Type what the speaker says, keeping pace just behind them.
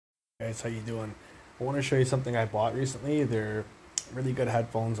Guys, how you doing? I want to show you something I bought recently. They're really good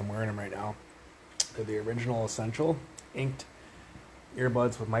headphones. I'm wearing them right now. They're the original Essential inked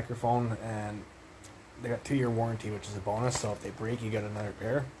earbuds with microphone, and they got 2-year warranty, which is a bonus. So if they break, you get another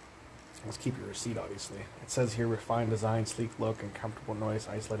pair. Let's keep your receipt, obviously. It says here refined design, sleek look, and comfortable noise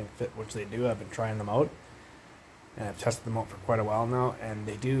isolating fit, which they do. I've been trying them out, and I've tested them out for quite a while now, and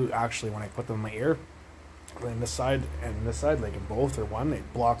they do actually, when I put them in my ear, in this side and this side, like in both or one,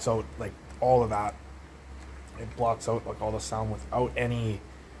 it blocks out like all of that. It blocks out like all the sound without any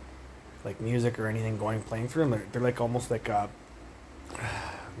like music or anything playing through them. They're like almost like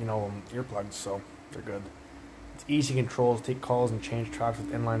earplugs, so they're good. It's easy controls, take calls and change tracks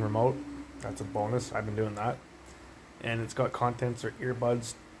with inline remote. That's a bonus. I've been doing that. And it's got contents or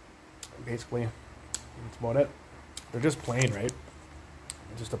earbuds. Basically, that's about it. They're just plain, right?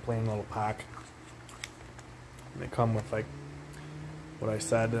 Just a plain little pack. And they come with like what I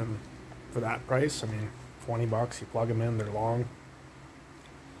said, and for that price, I mean, $20. You plug them in. They're long.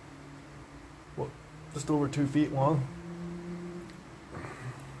 Well, just over 2 feet long.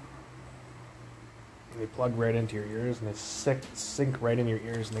 And they plug right into your ears, and they sink right in your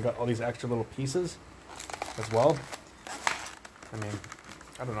ears, and they got all these extra little pieces as well. I mean,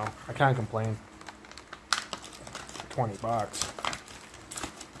 I don't know. I can't complain. For $20.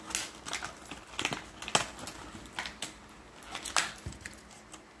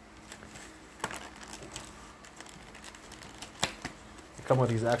 Come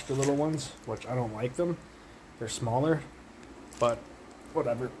with these extra little ones, which I don't like them. They're smaller, but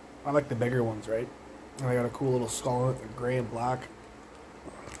whatever. I like the bigger ones, right? And I got a cool little skull on it. They're gray and black.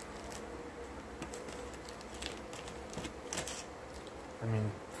 I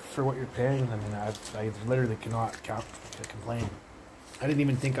mean, for what you're paying, I mean, I literally cannot complain. I didn't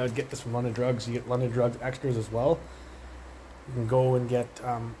even think I'd get this from London Drugs. You get London Drugs extras as well. You can go and get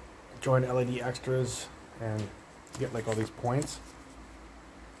join LED extras and get like all these points.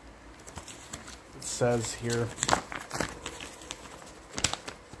 It says here a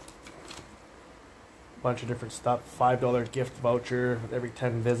bunch of different stuff. $5 gift voucher with every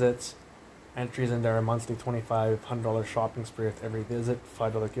 10 visits. Entries into our monthly $2,500 shopping spree with every visit.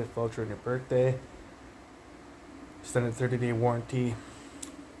 $5 gift voucher on your birthday. Extended 30-day warranty.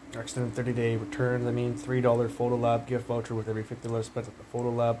 Or extended 30-day returns. I mean, $3 Photo Lab gift voucher with every $50 spent at the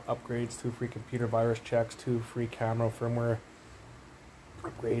Photo Lab. Upgrades, 2 free computer virus checks, 2 free camera firmware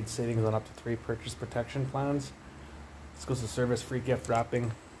upgrades, savings on up to 3 purchase protection plans. This goes to service, free gift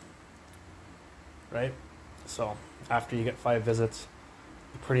wrapping. Right? So after you get 5 visits,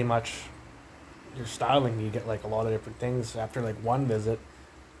 you pretty much, your styling, you get like a lot of different things. After like 1 visit,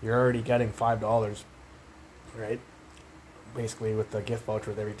 you're already getting $5, right? Basically with the gift voucher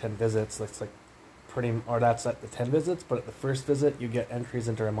with every 10 visits, that's like that's at the 10 visits, but at the first visit you get entries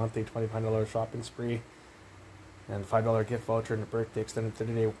into our monthly $2,500 shopping spree and $5 gift voucher and a birthday, extended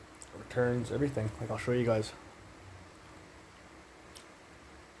 30-day returns, everything. Like, I'll show you guys.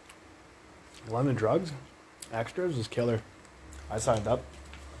 London Drugs extras is killer. I signed up.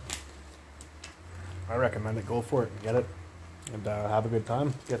 I recommend it. Go for it and get it, and have a good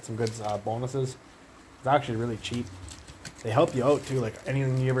time. Get some good bonuses. It's actually really cheap. They help you out too. Like,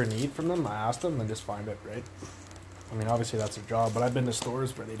 anything you ever need from them, I asked them, and just find it, right? I mean, obviously that's their job, but I've been to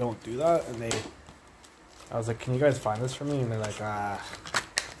stores where they don't do that, and I was like, can you guys find this for me? And they're like,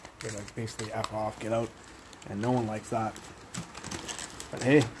 they're like, basically, F off, get out. And no one likes that. But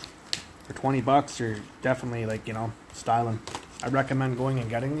hey, for $20, you're definitely, like, you know, styling. I recommend going and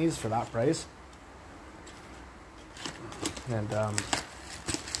getting these for that price. And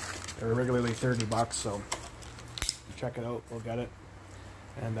they're regularly $30, so check it out, go get it.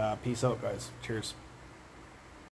 And peace out, guys. Cheers.